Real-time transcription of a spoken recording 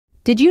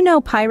Did you know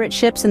pirate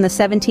ships in the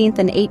 17th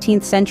and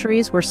 18th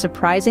centuries were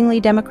surprisingly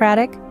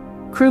democratic?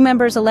 Crew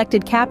members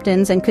elected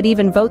captains and could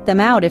even vote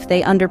them out if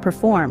they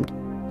underperformed.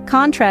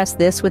 Contrast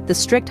this with the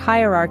strict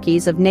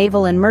hierarchies of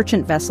naval and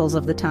merchant vessels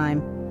of the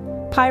time.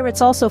 Pirates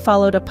also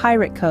followed a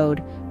pirate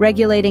code,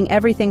 regulating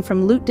everything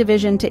from loot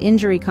division to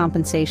injury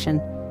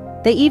compensation.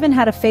 They even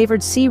had a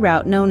favored sea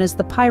route known as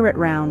the Pirate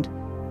Round.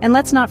 And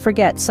let's not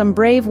forget, some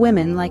brave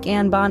women like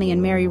Anne Bonny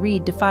and Mary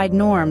Read defied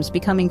norms,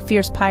 becoming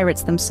fierce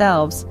pirates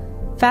themselves.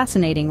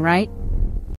 Fascinating, right?